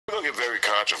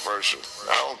controversial.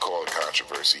 I don't call it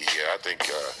controversy here. I think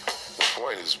the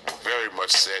point is very much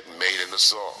said and made in the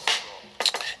song.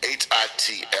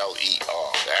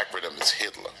 H.I.T.L.E.R. The acronym is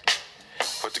H.I.T.L.E.R.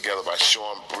 Put together by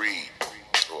Sean Breed,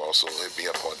 who also hit me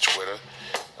up on Twitter,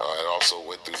 and also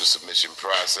went through the submission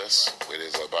process, where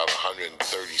there's about 136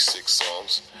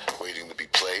 songs waiting to be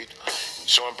played.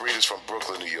 Sean Breed is from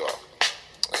Brooklyn, New York.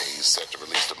 He's set to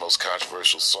release the most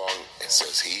controversial song, it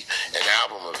says he, an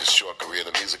album of his short career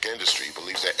in the music industry. He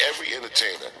believes that every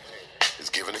entertainer is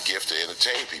given a gift to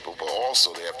entertain people, but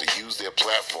also they have to use their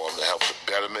platform to help the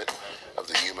betterment of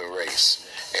the human race.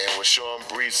 And what Sean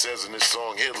Breed says in this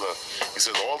song, H.I.T.L.E.R, he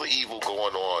says all the evil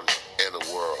going on in the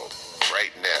world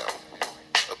right now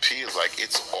appears like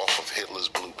it's off of Hitler's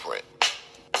blueprint.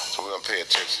 So we're going to pay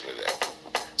attention to that.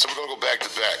 So we're going to go back to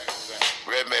back.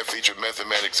 Redman featured Method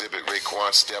Man Exhibit,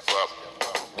 Raekwon Step Up.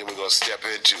 Then we're going to step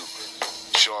into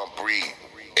Sean Breed,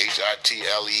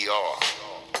 H.I.T.L.E.R.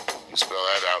 You spell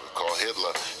that out, it's called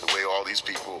H.I.T.L.E.R, the way all these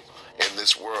people in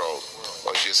this world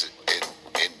are just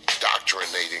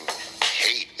indoctrinating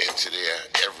hate into their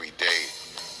everyday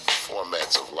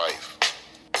formats of life.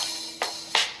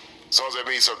 Songs that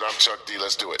mean something. I'm Chuck D.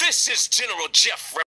 Let's do it. This is General Jeff.